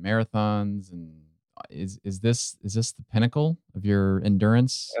Ironmans and marathons, and is this the pinnacle of your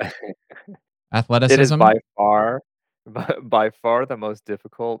endurance It is athleticism? by far the most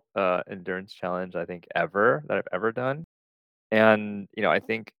difficult endurance challenge I think ever that I've ever done. And I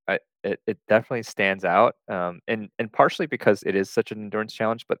think it definitely stands out, and partially because it is such an endurance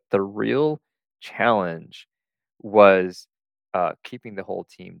challenge, but the real challenge was keeping the whole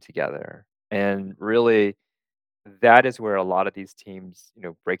team together. And really, that is where a lot of these teams,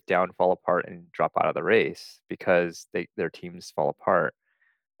 break down, fall apart, and drop out of the race because their teams fall apart.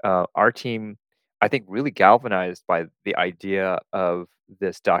 Our team, I think, really galvanized by the idea of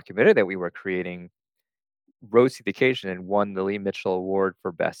this documentary that we were creating, rose to the occasion and won the Lee Mitchell Award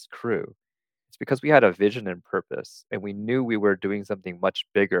for Best Crew. It's because we had a vision and purpose, and we knew we were doing something much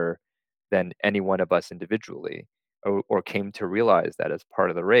bigger than any one of us individually, or came to realize that as part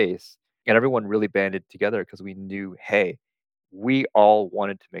of the race. And everyone really banded together because we knew, hey, we all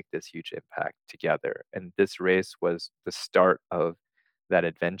wanted to make this huge impact together. And this race was the start of that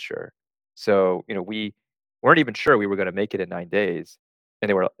adventure. So, we weren't even sure we were going to make it in 9 days. And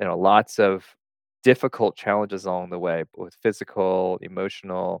there were, lots of difficult challenges along the way, both physical,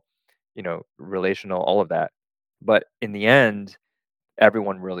 emotional, relational, all of that. But in the end,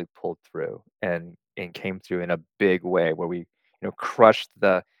 everyone really pulled through and came through in a big way where we, crushed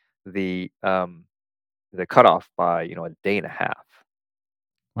the the cutoff by, a day and a half.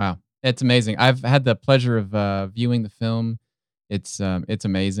 Wow, it's amazing. I've had the pleasure of viewing the film. It's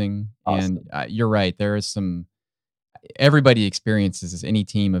amazing, and Awesome. you're right. There is some everybody experiences this. Any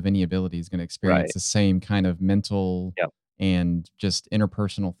team of any ability is going to experience Right. the same kind of mental Yep. and just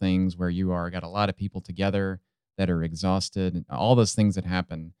interpersonal things where you are got a lot of people together that are exhausted and all those things that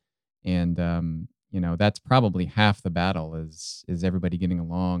happen. And that's probably half the battle is everybody getting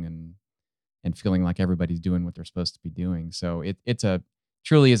along and feeling like everybody's doing what they're supposed to be doing. So it's a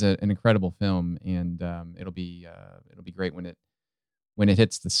truly is an incredible film, and it'll be great when it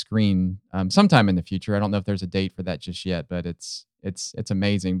hits the screen sometime in the future. I don't know if there's a date for that just yet, but it's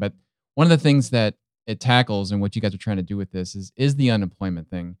amazing. But one of the things that it tackles and what you guys are trying to do with this is the unemployment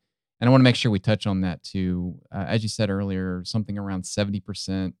thing, and I want to make sure we touch on that too. As you said earlier, something around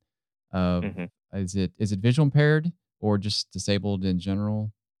 70% of Mhm. is it visual impaired or just disabled in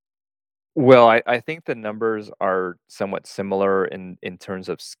general? Well, I think the numbers are somewhat similar in terms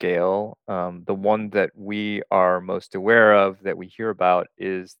of scale. The one that we are most aware of that we hear about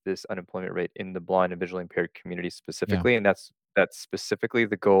is this unemployment rate in the blind and visually impaired community Yeah, specifically, and that's specifically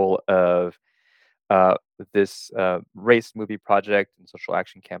the goal of uh, this race movie project and social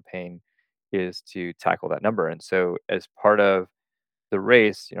action campaign is to tackle that number. And so, as part of the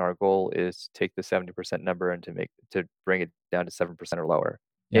race, our goal is to take the 70% number and to bring it down to 7% or lower.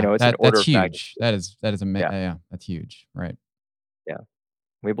 yeah, It's an order that's of magnitude. huge. That is Yeah, yeah, that's huge, right? yeah.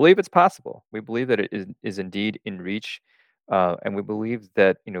 We believe it's possible. We believe that it is indeed in reach, and we believe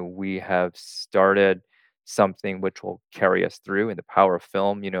that we have started something which will carry us through in the power of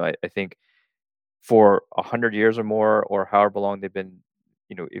film. I think for 100 years or more, or however long they've been,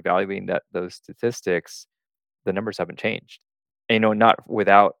 evaluating those statistics, the numbers haven't changed. And, not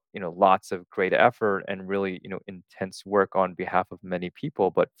without, lots of great effort and really, intense work on behalf of many people.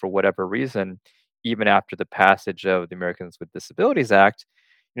 But for whatever reason, even after the passage of the Americans with Disabilities Act,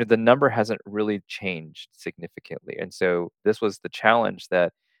 the number hasn't really changed significantly. And so this was the challenge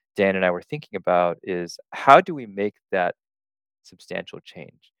that Dan and I were thinking about, is how do we make that substantial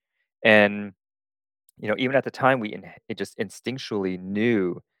change? And even at the time, it just instinctually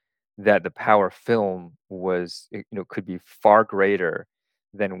knew that the power of film could be far greater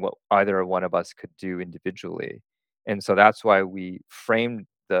than what either one of us could do individually. And so that's why we framed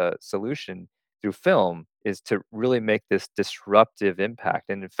the solution through film is to really make this disruptive impact.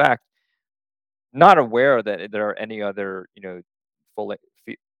 And in fact, not aware that there are any other, full length,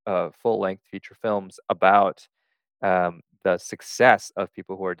 full length feature films about the success of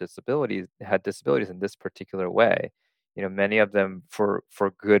people who are disabilities had disabilities in this particular way. Many of them for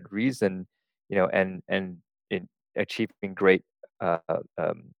good reason, and in achieving great uh,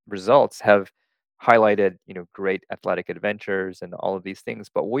 results have highlighted great athletic adventures and all of these things.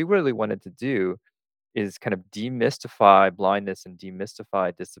 But what we really wanted to do is kind of demystify blindness and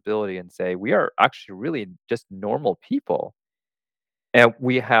demystify disability and say we are actually really just normal people and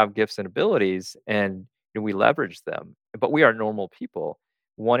we have gifts and abilities and we leverage them, but we are normal people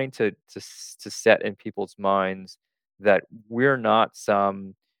wanting to set in people's minds that we're not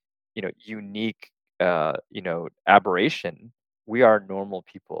some unique aberration. We are normal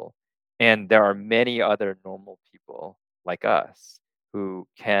people, and there are many other normal people like us who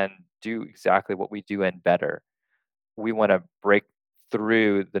can do exactly what we do and better. We want to break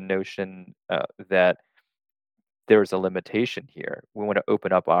through the notion that there's a limitation here. We want to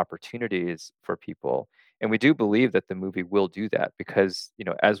open up opportunities for people. And we do believe that the movie will do that because,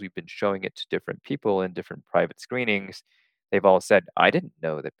 as we've been showing it to different people in different private screenings, they've all said, I didn't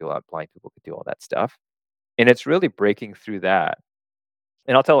know that blind people could do all that stuff. And it's really breaking through that.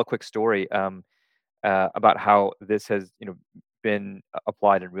 And I'll tell a quick story. About how this has been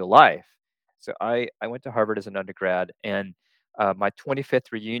applied in real life. So I went to Harvard as an undergrad, and my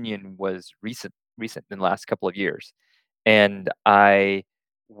 25th reunion was recent in the last couple of years, and I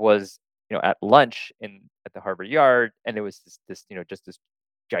was at lunch in at the Harvard Yard, and it was this just this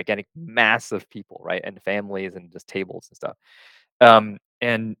gigantic mass of people, right, and families and just tables and stuff.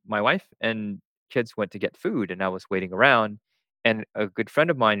 And my wife and kids went to get food, and I was waiting around. And a good friend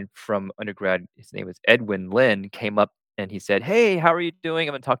of mine from undergrad, his name was Edwin Lin, came up and he said, "Hey, how are you doing? I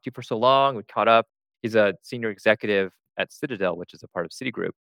haven't talked to you for so long." We caught up. He's a senior executive at Citadel, which is a part of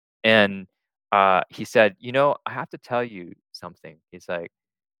Citigroup. And he said, I have to tell you something. He's like,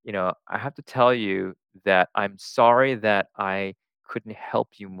 I have to tell you that I'm sorry that I couldn't help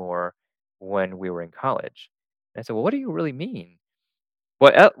you more when we were in college. And I said, "Well, what do you really mean?"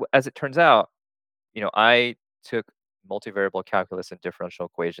 Well, as it turns out, I took multivariable calculus and differential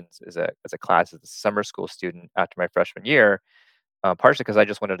equations as a class as a summer school student after my freshman year, partially because I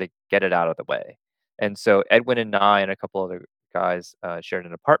just wanted to get it out of the way. And so Edwin and I and a couple other guys shared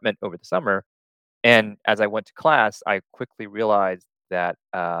an apartment over the summer. And as I went to class, I quickly realized that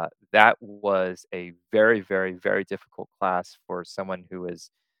that was a very, very, very difficult class for someone who is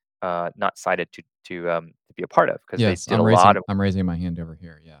not sighted to be a part of because they Yes, did a lot of I'm raising my hand over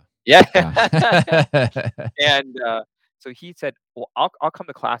here. Yeah. yeah. Yeah. And, so he said, "Well, I'll come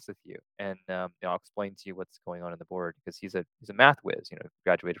to class with you, and, I'll explain to you what's going on the board," because he's a math whiz,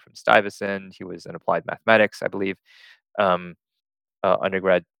 graduated from Stuyvesant. He was in applied mathematics, I believe, um,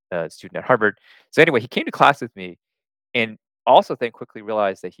 undergrad, student at Harvard. So anyway, he came to class with me and also then quickly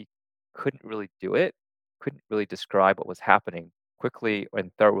realized that he couldn't really do it, couldn't really describe what was happening quickly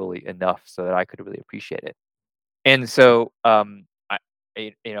and thoroughly enough so that I could really appreciate it. And so, I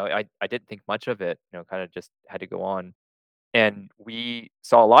didn't think much of it, kinda just had to go on. And we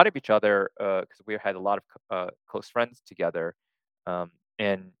saw a lot of each other, because we had a lot of close friends together,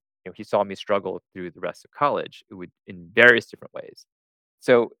 and, he saw me struggle through the rest of college, in various different ways.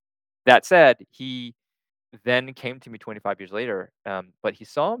 So, that said, he then came to me 25 years later, but he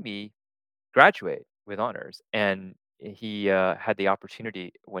saw me graduate with honors, and he, had the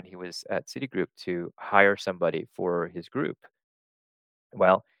opportunity when he was at Citigroup to hire somebody for his group.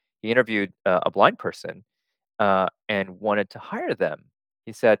 Well, he interviewed a blind person and wanted to hire them.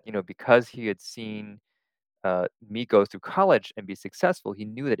 He said, because he had seen me go through college and be successful, he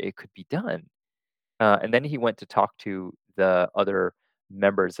knew that it could be done. And then he went to talk to the other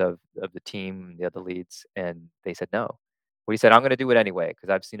members of the team, the other leads, and they said no. Well, he said, "I'm going to do it anyway because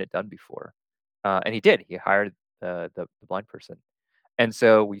I've seen it done before." And he did. He hired the blind person. And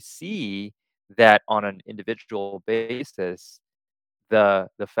so we see that on an individual basis, the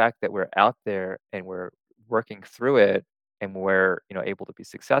fact that we're out there and we're working through it and we're able to be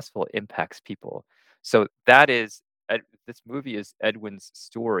successful impacts people. So that is this movie is Edwin's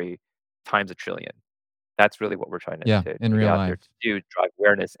story times a trillion. That's really what we're trying to, Yeah, in to get real out there life. to do, drive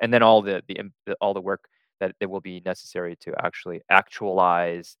awareness, and then all the work that will be necessary to actually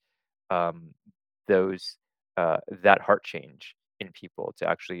actualize um, those that heart change in people to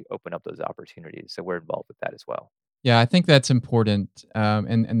actually open up those opportunities. So we're involved with that as well. Yeah, I think that's important,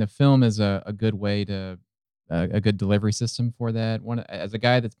 and the film is a good way to a good delivery system for that. One as a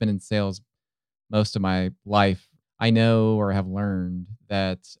guy that's been in sales most of my life, I know or have learned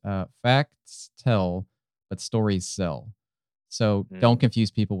that facts tell, but stories sell. So don't Mm, confuse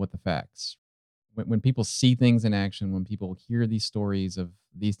people with the facts. When people see things in action, when people hear these stories of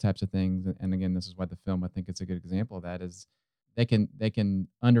these types of things, and again, this is why the film I think it's a good example of that is they can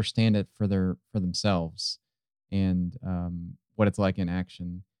understand it for themselves and what it's like in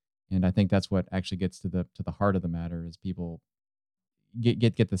action. And I think that's what actually gets to the heart of the matter is people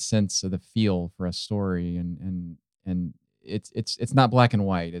get the sense of the feel for a story and it's not black and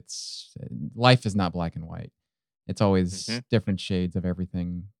white. It's life is not black and white. It's always mhm. different shades of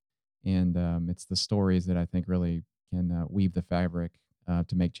everything, and it's the stories that I think really can weave the fabric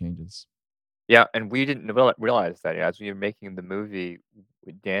to make changes. Yeah, and we didn't realize that as we were making the movie,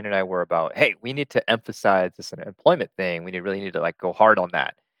 Dan and I were about, hey, we need to emphasize this employment thing. We really need to like go hard on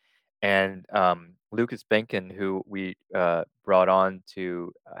that. And Lucas Benkin, who we brought on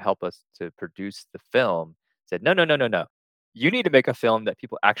to help us to produce the film, said, no, no, no, no, no. You need to make a film that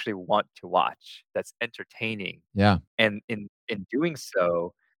people actually want to watch, that's entertaining. Yeah, And in doing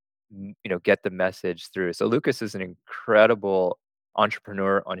so, get the message through. So Lucas is an incredible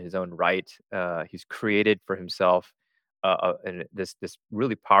entrepreneur on his own right. He's created for himself this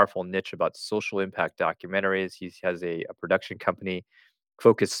really powerful niche about social impact documentaries. He has a production company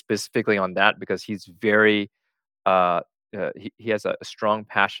focused specifically on that because he's very he has a strong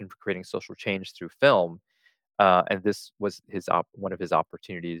passion for creating social change through film, and this was one of his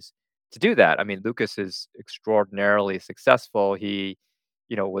opportunities to do that. I mean, Lucas is extraordinarily successful. He,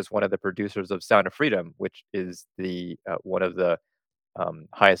 was one of the producers of Sound of Freedom, which is the one of the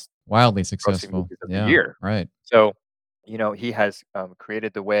highest wildly grossing successful. movies of the Yeah, year. right. So, he has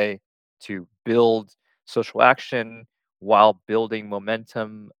created the way to build social action while building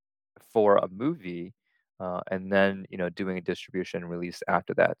momentum for a movie, and then doing a distribution release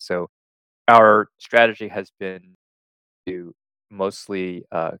after that. So our strategy has been to mostly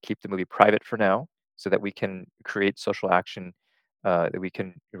keep the movie private for now so that we can create social action, that we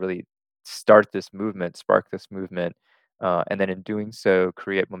can really start this movement, spark this movement, and then in doing so,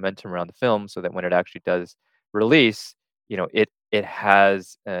 create momentum around the film so that when it actually does release, it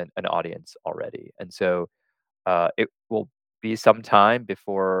has an audience already. And so it will be some time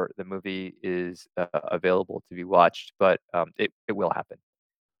before the movie is available to be watched, but it will happen.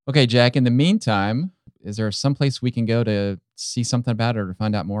 Okay, Jack. In the meantime, is there some place we can go to see something about it or to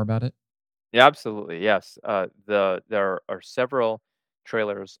find out more about it? Yeah, absolutely. Yes. There are several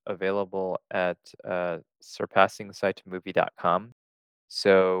trailers available at surpassingsightmovie.com.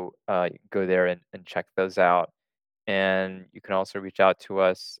 So you can go there and check those out. And you can also reach out to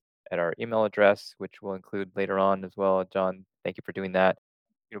us at our email address, which we'll include later on as well. John, thank you for doing that.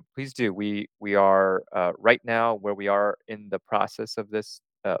 Please do. We are right now where we are in the process of this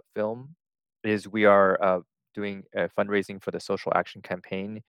film is we are doing fundraising for the social action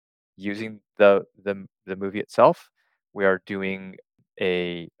campaign using the movie itself. We are doing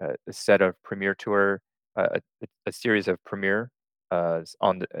a set of premiere tour, a series of premiere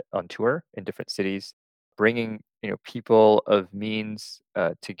on tour in different cities, bringing people of means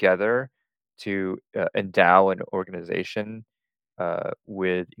together to endow an organization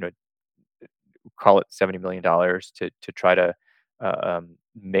with call it $70 million to try to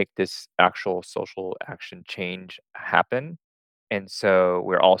make this actual social action change happen. And so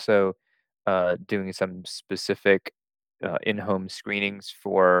we're also doing some specific in-home screenings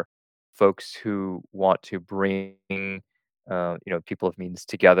for folks who want to bring, people of means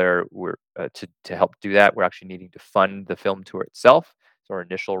together. We're to help do that. We're actually needing to fund the film tour itself. So our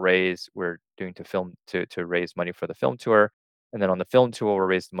initial raise we're doing to raise money for the film tour, and then on the film tour we'll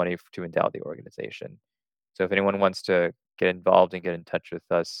raise the money to endow the organization. So if anyone wants to get involved and get in touch with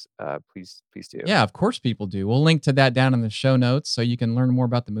us, please do. Yeah, of course people do. We'll link to that down in the show notes so you can learn more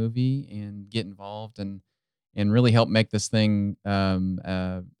about the movie and get involved and really help make this thing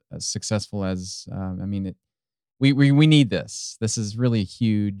as successful as I mean it. We need this. This is really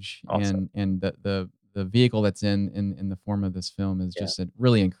huge, Awesome. and the vehicle that's in the form of this film is Yeah. just a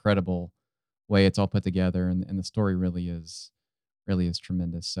really incredible way it's all put together, and the story really is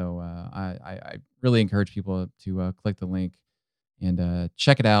tremendous. So I really encourage people to click the link and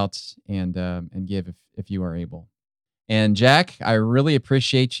check it out and give if you are able. And Jack, I really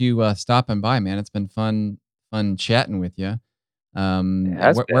appreciate you stopping by, man. It's been fun chatting with you. It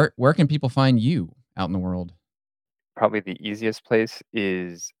has been. Where can people find you out in the world? Probably the easiest place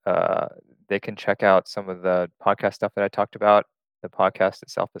is they can check out some of the podcast stuff that I talked about the podcast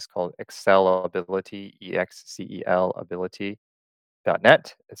itself is called Excel Ability, EXCEL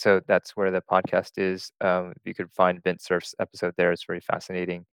Ability.net. So that's where the podcast is. You could find Vint Cerf's episode there. It's very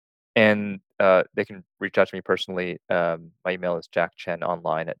fascinating. And they can reach out to me personally. My email is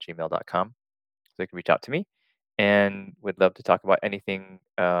jackchenonline@gmail.com. So they can reach out to me and would love to talk about anything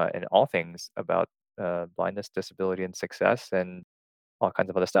and all things about blindness, disability, and success, and all kinds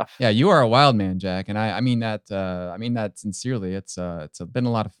of other stuff. Yeah, you are a wild man, Jack, and I mean that sincerely. It's been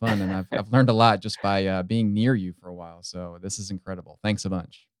a lot of fun, and I've learned a lot just by being near you for a while. So this is incredible. Thanks a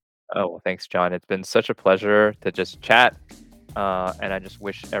bunch. Oh, well, thanks, John. It's been such a pleasure to just chat. And I just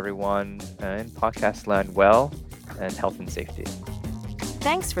wish everyone in podcast land well and health and safety.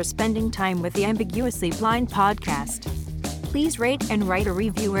 Thanks for spending time with the Ambiguously Blind podcast. Please rate and write a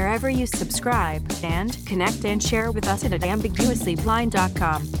review wherever you subscribe, and connect and share with us at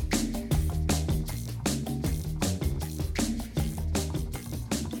ambiguouslyblind.com.